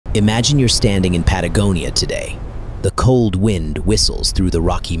Imagine you're standing in Patagonia today. The cold wind whistles through the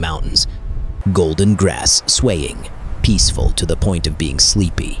Rocky Mountains, golden grass swaying, peaceful to the point of being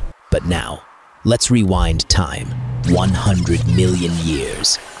sleepy. But now, let's rewind time 100 million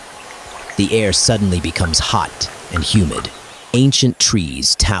years. The air suddenly becomes hot and humid, ancient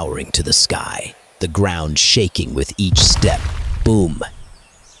trees towering to the sky, the ground shaking with each step. Boom.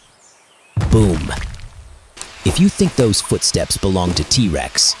 Boom. If you think those footsteps belong to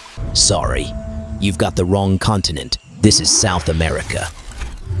T-Rex, sorry, you've got the wrong continent. This is South America.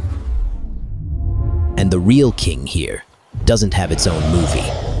 And the real king here doesn't have its own movie,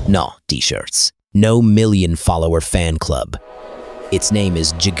 no t-shirts, no million-follower fan club. Its name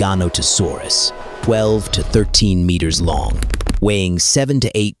is Giganotosaurus, 12 to 13 meters long, weighing 7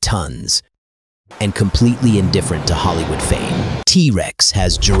 to 8 tons, and completely indifferent to Hollywood fame. T-Rex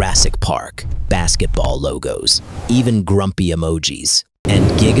has Jurassic Park, basketball logos, even grumpy emojis. And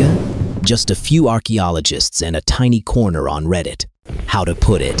Giga? Just a few archaeologists and a tiny corner on Reddit. How to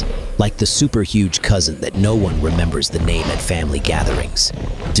put it? Like the super huge cousin that no one remembers the name at family gatherings.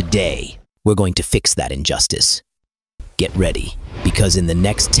 Today, we're going to fix that injustice. Get ready, because in the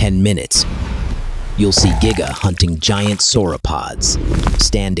next 10 minutes, you'll see Giga hunting giant sauropods,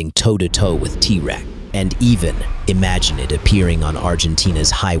 standing toe-to-toe with T-Rex, and even imagine it appearing on Argentina's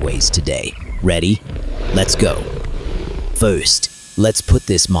highways today. Ready? Let's go. First, let's put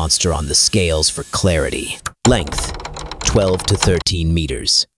this monster on the scales for clarity. Length, 12 to 13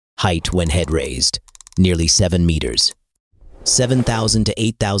 meters. Height when head raised, nearly 7 meters. 7,000 to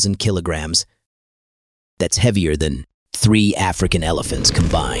 8,000 kilograms. That's heavier than 3 African elephants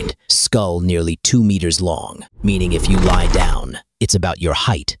combined. Skull nearly 2 meters long, meaning if you lie down, it's about your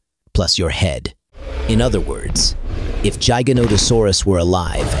height plus your head. In other words, if Giganotosaurus were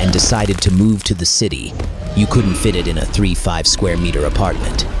alive and decided to move to the city, you couldn't fit it in a 3-5 square meter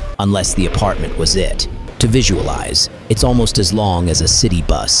apartment, unless the apartment was it. To visualize, it's almost as long as a city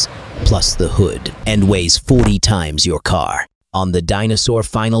bus, plus the hood, and weighs 40 times your car. On the dinosaur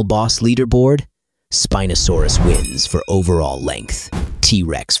final boss leaderboard, Spinosaurus wins for overall length,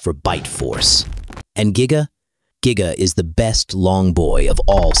 T-Rex for bite force. And Giga? Giga is the best long boy of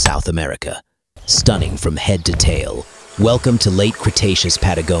all South America. Stunning from head to tail. Welcome to late Cretaceous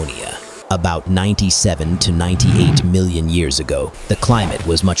Patagonia. About 97 to 98 million years ago, the climate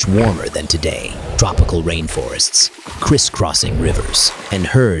was much warmer than today. Tropical rainforests, crisscrossing rivers, and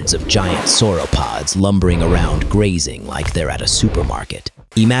herds of giant sauropods lumbering around grazing like they're at a supermarket.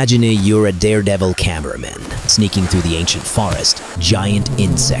 Imagine you're a daredevil cameraman, sneaking through the ancient forest, giant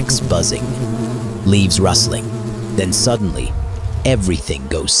insects buzzing, leaves rustling. Then suddenly, everything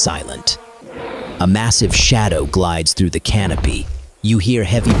goes silent. A massive shadow glides through the canopy. You hear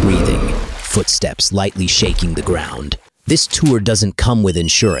heavy breathing, footsteps lightly shaking the ground. This tour doesn't come with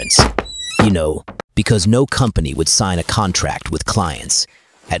insurance, you know, because no company would sign a contract with clients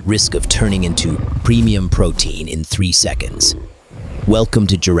at risk of turning into premium protein in 3 seconds. Welcome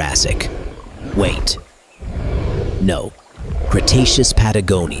to Jurassic. Wait. No. Cretaceous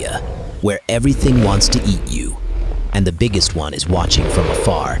Patagonia, where everything wants to eat you. And the biggest one is watching from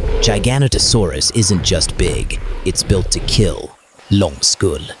afar. Giganotosaurus isn't just big, it's built to kill. Long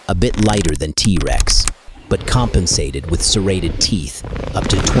skull, a bit lighter than T-Rex, but compensated with serrated teeth up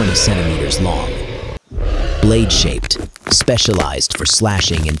to 20 centimeters long. Blade-shaped, specialized for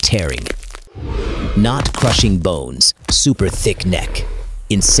slashing and tearing. Not crushing bones, super thick neck,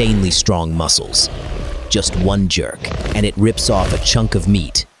 insanely strong muscles. Just one jerk, and it rips off a chunk of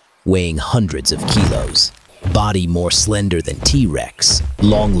meat, weighing hundreds of kilos. Body more slender than T-Rex,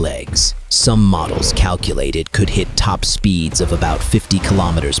 long legs. Some models calculated could hit top speeds of about 50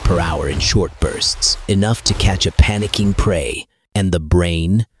 kilometers per hour in short bursts, enough to catch a panicking prey. And the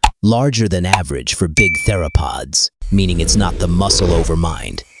brain? Larger than average for big theropods, meaning it's not the muscle over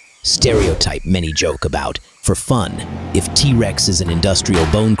mind. Stereotype many joke about. For fun, if T-Rex is an industrial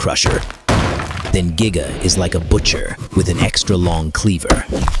bone crusher, then Giga is like a butcher with an extra long cleaver.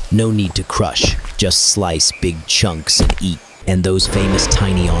 No need to crush, just slice big chunks and eat. And those famous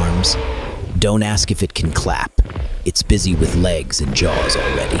tiny arms? Don't ask if it can clap. It's busy with legs and jaws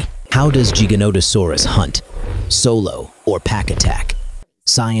already. How does Giganotosaurus hunt? Solo or pack attack?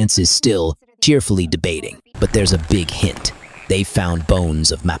 Science is still cheerfully debating, but there's a big hint. They found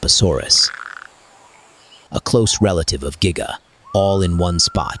bones of Maposaurus, a close relative of Giga, all in one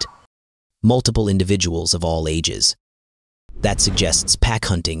spot. Multiple individuals of all ages. That suggests pack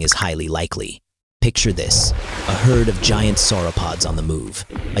hunting is highly likely. Picture this, a herd of giant sauropods on the move.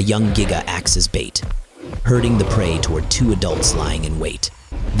 A young Giga acts as bait, herding the prey toward 2 adults lying in wait.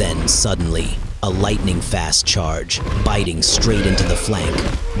 Then suddenly, a lightning-fast charge, biting straight into the flank,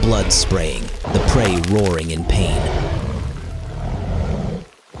 blood spraying, the prey roaring in pain.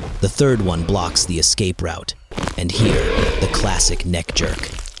 The third one blocks the escape route, and here, the classic neck jerk.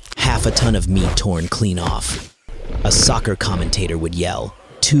 Half a ton of meat torn clean off. A soccer commentator would yell,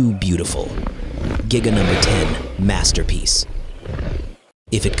 "Too beautiful." Giga number 10, masterpiece.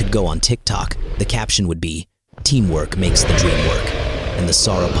 If it could go on TikTok, the caption would be, "Teamwork makes the dream work," and the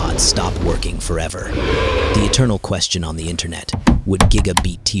sauropods stop working forever. The eternal question on the internet, would Giga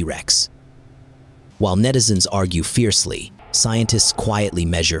beat T-Rex? While netizens argue fiercely, scientists quietly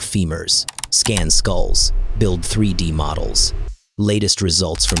measure femurs, scan skulls, build 3D models. Latest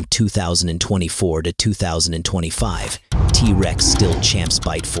results from 2024 to 2025, T-Rex still champs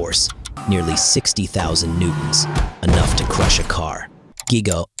bite force, nearly 60,000 newtons, enough to crush a car.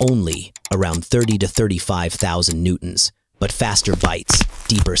 Giga only around 30 to 35,000 newtons, but faster bites,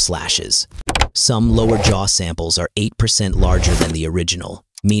 deeper slashes. Some lower jaw samples are 8% larger than the original,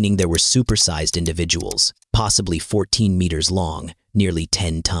 meaning there were supersized individuals, possibly 14 meters long, nearly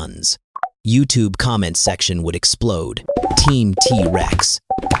 10 tons. YouTube comment section would explode. Team T-Rex,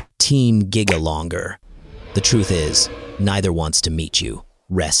 Team Giga longer. The truth is, neither wants to meet you.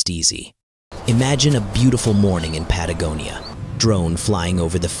 Rest easy. Imagine a beautiful morning in Patagonia, drone flying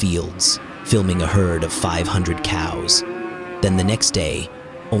over the fields, filming a herd of 500 cows. Then the next day,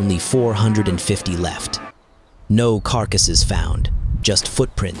 only 450 left. No carcasses found, just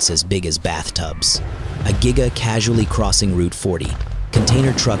footprints as big as bathtubs. A Giga casually crossing Route 40,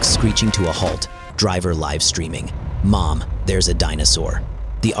 container trucks screeching to a halt, driver live streaming. "Mom, there's a dinosaur."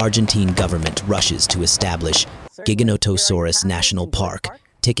 The Argentine government rushes to establish Giganotosaurus National Park,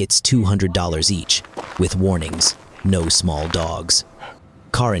 tickets $200 each, with warnings, "No small dogs."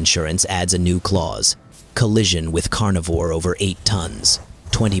 Car insurance adds a new clause, collision with carnivore over 8 tons,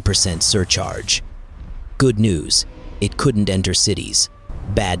 20% surcharge. Good news, it couldn't enter cities.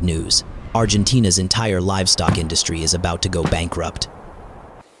 Bad news, Argentina's entire livestock industry is about to go bankrupt.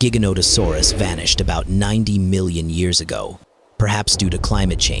 Giganotosaurus vanished about 90 million years ago, perhaps due to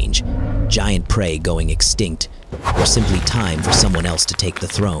climate change, giant prey going extinct, or simply time for someone else to take the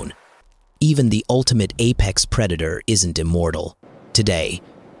throne. Even the ultimate apex predator isn't immortal. Today,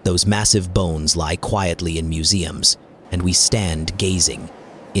 those massive bones lie quietly in museums, and we stand gazing,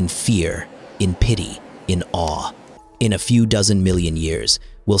 in fear, in pity, in awe. In a few dozen million years,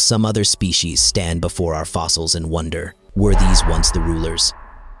 will some other species stand before our fossils and wonder, were these once the rulers?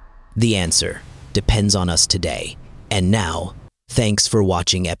 The answer depends on us today. And now, thanks for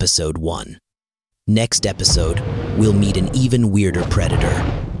watching episode 1. Next episode, we'll meet an even weirder predator.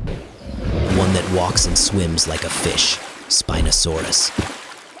 One that walks and swims like a fish, Spinosaurus.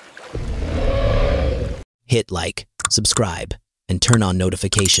 Hit like, subscribe, and turn on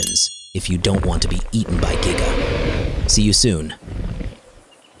notifications if you don't want to be eaten by Giga. See you soon.